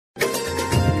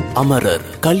அமரர்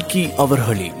கல்கி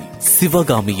அவர்களின்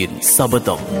சிவகாமியின்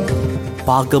சபதம்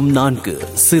பாகம் 4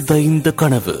 சிதைந்த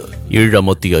கனவு. 7ஆம்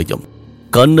அத்தியாயம்.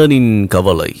 கண்ணனின்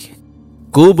கவலை.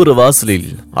 கோபுர வாசலில்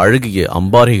அழகிய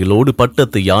அம்பாரிகளோடு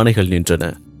பட்டத்து யானைகள்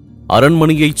நின்றன.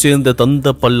 அரண்மனையைச் சேர்ந்த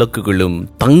தந்த பல்லக்குகளும்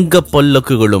தங்க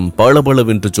பல்லக்குகளும்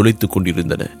பளபளவென்று ஜொலித்துக்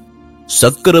கொண்டிருந்தன.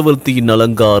 சக்கரவர்த்தியின்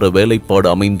அலங்கார வேலைப்பாடு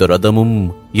அமைந்த ரதமும்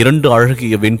 2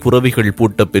 அழகிய வெண்புறவைகள்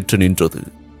பூட்ட பெற்று நின்றது.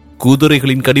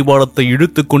 குதிரைகளின் கடிவாளத்தை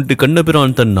இழுத்துக் கொண்டு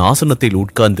கண்ணபிரான் தன் ஆசனத்தில்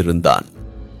உட்கார்ந்திருந்தான்.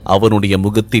 அவனுடைய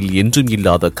முகத்தில் என்றும்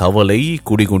இல்லாத கவலை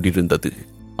குடிகொண்டிருந்தது.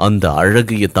 அந்த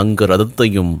அழகிய தங்க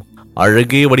ரதத்தையும்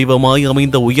அழகே வடிவமாய்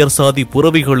அமைந்த உயர் சாதி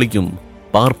புறவைகளையும்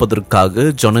பார்ப்பதற்காக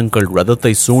ஜனங்கள்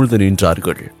ரதத்தை சூழ்ந்து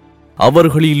நின்றார்கள்.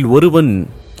 அவர்களில் ஒருவன்,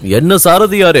 என்ன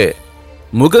சாரதியாரே,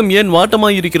 முகம் ஏன்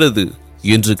வாட்டமாயிருக்கிறது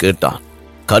என்று கேட்டான்.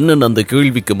 கண்ணன் அந்த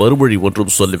கேள்விக்கு மறுமொழி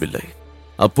ஒன்றும் சொல்லவில்லை.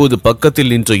 அப்போது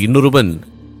பக்கத்தில் நின்ற இன்னொருவன்,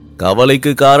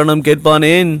 கவலைக்கு காரணம்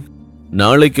கேட்பானேன்?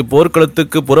 நாளைக்கு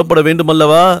போர்க்களத்துக்கு புறப்பட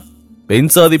வேண்டுமல்லவா?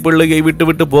 பெண் சாதி பிள்ளையை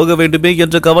விட்டுவிட்டு போக வேண்டுமே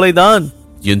என்ற கவலைதான்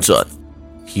என்றார்.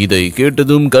 இதை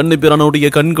கேட்டதும் கண்ணபிரானுடைய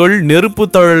கண்கள் நெருப்பு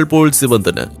தழல் போல்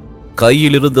சிவந்தன.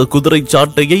 கையில் இருந்த குதிரை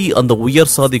சாட்டையை, அந்த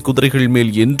உயர் சாதி குதிரைகள்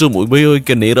மேல் என்றும்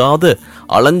உபயோகிக்க நேராத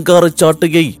அலங்கார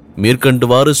சாட்டையை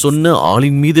மேற்கண்டுவாறு சொன்ன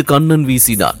ஆளின் மீது கண்ணன்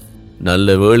வீசினான்.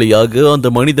 நல்ல வேளையாக அந்த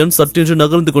மனிதன் சற்றென்று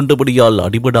நகர்ந்து கொண்டபடியால்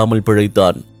அடிபடாமல்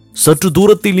பிழைத்தான். சற்று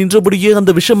தூரத்தில் நின்றபடியே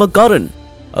அந்த விஷமக்காரன்,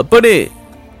 அப்பனே,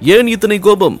 ஏன் இத்தனை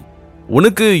கோபம்?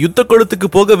 உனக்கு யுத்த களத்துக்கு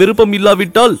போக விருப்பம்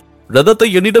இல்லாவிட்டால் ரதத்தை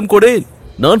என்னிடம் கொடேன்,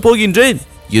 நான் போகின்றேன்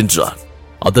என்றார்.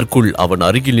 அதற்குள் அவன்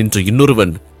அருகில் நின்ற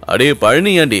இன்னொருவன், அடே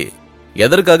பழனியாண்டே,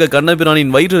 எதற்காக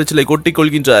கண்ணபிரானின் வயிற்றெரிச்சலை கொட்டிக்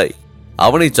கொள்கின்றாய்?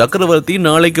 அவனை சக்கரவர்த்தி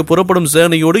நாளைக்கு புறப்படும்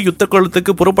சேனையோடு யுத்த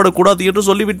களத்துக்கு புறப்படக்கூடாது என்று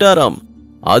சொல்லிவிட்டாராம்.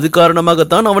 அது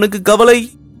காரணமாகத்தான் அவனுக்கு கவலை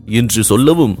என்று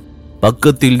சொல்லவும்,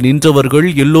 பக்கத்தில் நின்றவர்கள்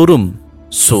எல்லோரும்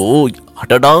சோ,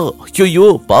 அடடா, ஐயோ,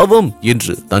 பாவம்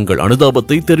என்று தங்கள்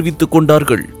அனுதாபத்தை தெரிவித்துக்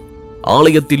கொண்டார்கள்.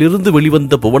 ஆலயத்திலிருந்து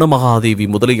வெளிவந்த புவன மகாதேவி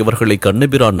முதலியவர்களை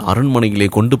கண்ணபிரான் அரண்மனையிலே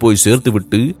கொண்டு போய்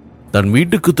சேர்த்துவிட்டு தன்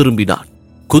வீட்டுக்கு திரும்பினான்.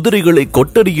 குதிரைகளை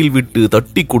கொட்டடியில் விட்டு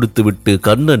தட்டி கொடுத்துவிட்டு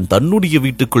கண்ணன் தன்னுடைய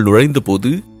வீட்டுக்குள் நுழைந்த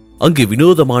போது அங்கு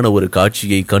வினோதமான ஒரு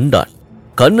காட்சியை கண்டான்.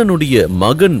 கண்ணனுடைய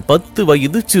மகன் 10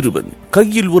 வயது சிறுவன்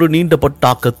கையில் ஒரு நீண்ட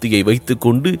பட்டாக்கத்தியை வைத்துக்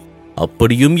கொண்டு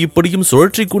அப்படியும் இப்படியும்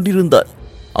சுழற்றிக் கொண்டிருந்தான்.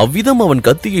 அவ்விதம் அவன்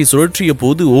கத்தியை சுழற்றிய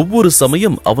போது ஒவ்வொரு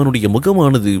சமயம் அவனுடைய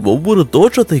முகமானது ஒவ்வொரு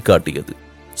தோற்றத்தை காட்டியது.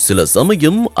 சில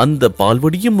சமயம் அந்த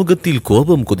பால்வடியும் முகத்தில்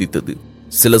கோபம் கொதித்தது.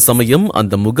 சில சமயம்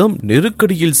அந்த முகம்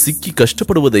நெருக்கடியில் சிக்கி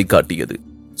கஷ்டப்படுவதை காட்டியது.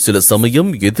 சில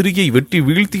சமயம் எதிரியை வெட்டி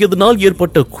வீழ்த்தியதனால்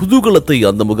ஏற்பட்ட குதூகலத்தை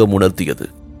அந்த முகம் உணர்த்தியது.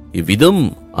 இவ்விதம்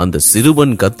அந்த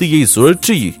சிறுவன் கத்தியை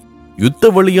சுழற்றி யுத்த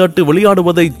விளையாட்டு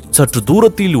விளையாடுவதை சற்று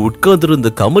தூரத்தில் உட்கார்ந்திருந்த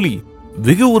கமலி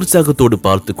வெகு உற்சாகத்தோடு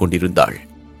பார்த்து கொண்டிருந்தாள்.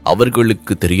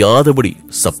 அவர்களுக்கு தெரியாதபடி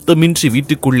சப்தமின்றி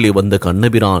வீட்டுக்குள்ளே வந்த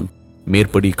கண்ணபிரான்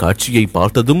மேற்படி காட்சியை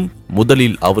பார்த்ததும்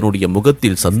முதலில் அவனுடைய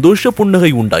முகத்தில் சந்தோஷ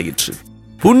புன்னகை உண்டாயிற்று.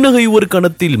 புன்னகை ஒரு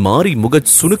கணத்தில் மாறி முக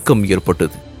சுணுக்கம்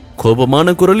ஏற்பட்டது.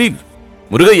 கோபமான குரலில்,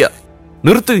 முருகையா,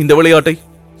 நிறுத்து இந்த விளையாட்டை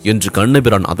என்று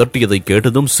கண்ணபிரான் அதட்டியதை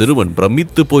கேட்டதும் சிறுவன்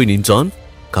பிரமித்து போய் நின்றான்.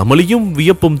 கமலியும்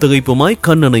வியப்பும் திகைப்புமாய்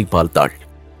கண்ணனை பார்த்தாள்.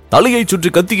 தலையை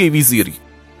சுற்றி கத்தியை வீசியறி,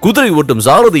 குதிரை ஓட்டும்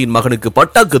சாரதியின் மகனுக்கு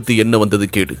பட்டாக்கத்தி என்ன வந்தது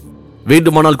கேடு?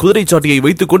 வேண்டுமானால் குதிரை சாட்டியை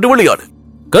வைத்துக் கொண்டு விளையாடு,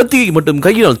 கத்தியை மட்டும்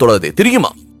கையினால் தொடாதே,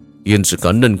 தெரியுமா என்று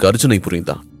கண்ணன் கர்ஜனை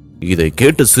புரிந்தான். இதை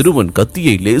கேட்ட சிறுவன்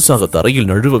கத்தியை லேசாக தரையில்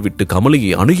நழுவ விட்டு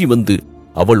கமலியை அணுகி வந்து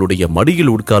அவளுடைய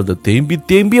மடியில் உட்கார்ந்து தேம்பி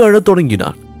தேம்பி அழத்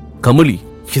தொடங்கினான். கமலி,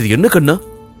 இது என்ன கண்ணா?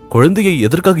 குழந்தையை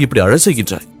எதற்காக இப்படி அழ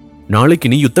செய்கின்றாய்? நாளைக்கு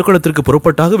நீ யுத்த களத்திற்கு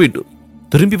புறப்பட்டாக வேண்டும்.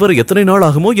 திரும்பி வர எத்தனை நாள்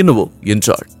ஆகுமோ என்னவோ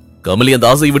என்றாள். கமலி, அந்த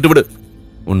ஆசையை விட்டுவிடு.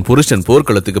 உன் புருஷன்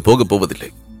போர்க்களத்துக்கு போகப்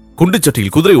போவதில்லை.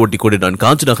 குண்டுச்சட்டியில் குதிரை ஓட்டிக் கொண்டு நான்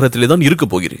காஞ்சி நகரத்திலே தான்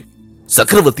இருக்கப் போகிறேன்.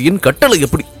 சக்கரவர்த்தியின் கட்டளை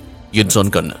எப்படி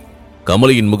என்றான் கண்ணன்.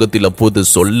 கமலியின் முகத்தில் அப்போது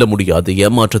சொல்ல முடியாத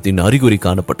ஏமாற்றத்தின் அறிகுறி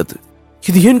காணப்பட்டது.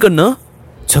 இது ஏன் கண்ணா?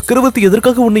 சக்கரவர்த்தி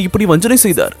எதற்காக உன்னை இப்படி வஞ்சனை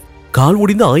செய்தார்? கால்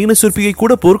ஒடிந்த ஆயன சிற்பியை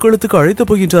கூட போர்க்களத்துக்கு அழைத்து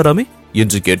போகின்றாராமே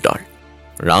என்று கேட்டாள்.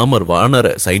 ராமர் வானர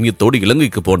சைன்யத்தோடு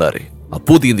இலங்கைக்கு போனாரே,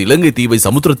 அப்போது இந்த இலங்கை தீவை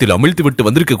சமுத்திரத்தில் அமிழ்த்து விட்டு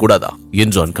வந்திருக்க கூடாதா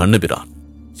என்றான் கண்ணபிரான்.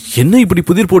 என்ன இப்படி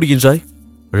புதிர் போடுகின்றாய்?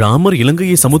 ராமர்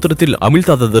இலங்கையை சமுத்திரத்தில்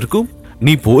அமிழ்த்தாததற்கும்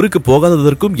நீ போருக்கு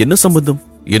போகாததற்கும் என்ன சம்பந்தம்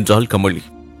என்றாள் கமலி.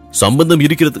 சம்பந்தம்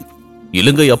இருக்கிறது.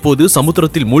 இலங்கை அப்போது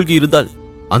சமுத்திரத்தில் மூழ்கி இருந்தால்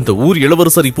அந்த ஊர்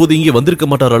இளவரசர் இப்போது இங்கே வந்திருக்க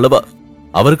மாட்டார் அல்லவா?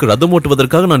 அவருக்கு ரதம்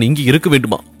ஓட்டுவதற்காக நான் இங்கே இருக்க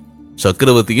வேண்டுமா?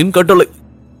 சக்கரவர்த்தியின் கட்டளை.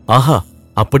 ஆஹா,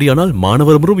 அப்படியானால்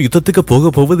மாணவரும் யுத்தத்துக்கு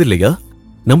போக போவதில்லையா?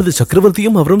 நமது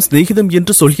சக்கரவர்த்தியும் அவரும் சிநேகிதம்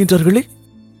என்று சொல்கின்றார்களே.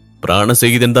 பிராண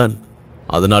சிநேகிதன் தான்.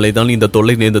 அதனாலேதான் இந்த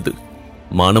தொல்லை நேர்ந்தது.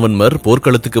 மாணவன்மர்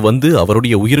போர்க்களத்துக்கு வந்து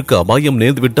அவருடைய உயிருக்கு அபாயம்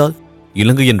நேர்ந்துவிட்டால்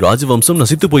இலங்கையின் ராஜவம்சம்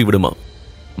நசித்து போய்விடுமா?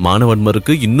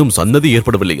 மாணவன்மருக்கு இன்னும் சன்னதி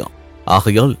ஏற்படவில்லையா?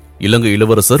 ஆகையால் இலங்கை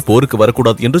இளவரசர் போருக்கு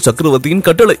வரக்கூடாது என்று சக்கரவர்த்தியின்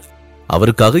கட்டளை.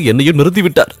 அவருக்காக என்னையும்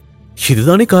நிறுத்திவிட்டார்.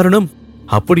 இதுதானே காரணம்.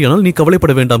 அப்படியானால் நீ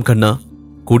கவலைப்பட வேண்டாம் கண்ணா.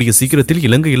 கூடிய சீக்கிரத்தில்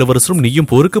இலங்கை இளவரசரும் நீயும்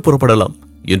போருக்கு புறப்படலாம்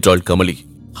என்றாள் கமலி.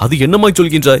 அது என்னமாய்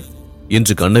சொல்கின்றாய்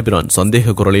என்று கண்ணபிரான்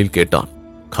சந்தேக குரலில் கேட்டான்.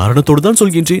 காரணத்தோடு தான்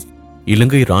சொல்கின்றேன்.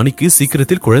 இலங்கை ராணிக்கு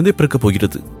சீக்கிரத்தில் குழந்தை பிறக்கப்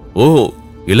போகிறது. ஓஹோ,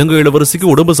 இலங்கை இளவரசிக்கு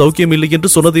உடம்பு சௌக்கியம் இல்லை என்று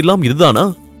சொன்னதெல்லாம்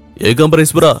இதுதானா?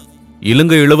 ஏகாம்பரேஸ்வரா,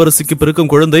 இலங்கை இளவரசிக்கு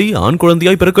பிறக்கும் குழந்தை ஆண்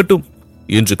குழந்தையாய் பிறக்கட்டும்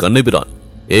என்று கண்ணபிரான்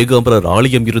ஏகாம்பரர்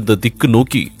ஆலயம் இருந்த திக்கு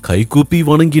நோக்கி கைகூப்பி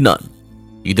வணங்கினான்.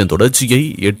 இதன்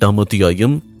தொடர்ச்சியை 8ஆம்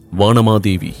அத்தியாயம்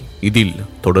வானமாதேவி இதில்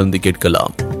தொடர்ந்து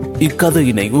கேட்கலாம்.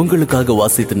 இக்கதையினை உங்களுக்காக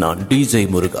வாசித்து நான் டிஜே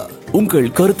முருகா.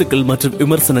 உங்கள் கருத்துக்கள் மற்றும்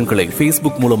விமர்சனங்களை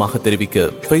Facebook மூலமாக தெரிவிக்க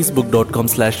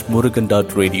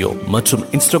facebook.com/murugan.radio மற்றும்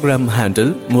Instagram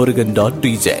ஹேண்டில்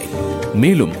murugan.dj.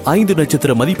 மேலும் 5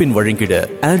 நட்சத்திர மதிப்பெண் வழங்கிட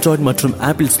ஆண்ட்ராய்டு மற்றும்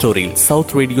ஆப்பிள் ஸ்டோரில்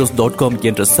southradios.com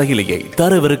என்ற செயலியை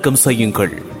தரவிறக்கம்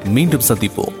செய்யுங்கள். மீண்டும்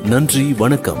சந்திப்போம். நன்றி,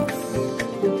 வணக்கம்.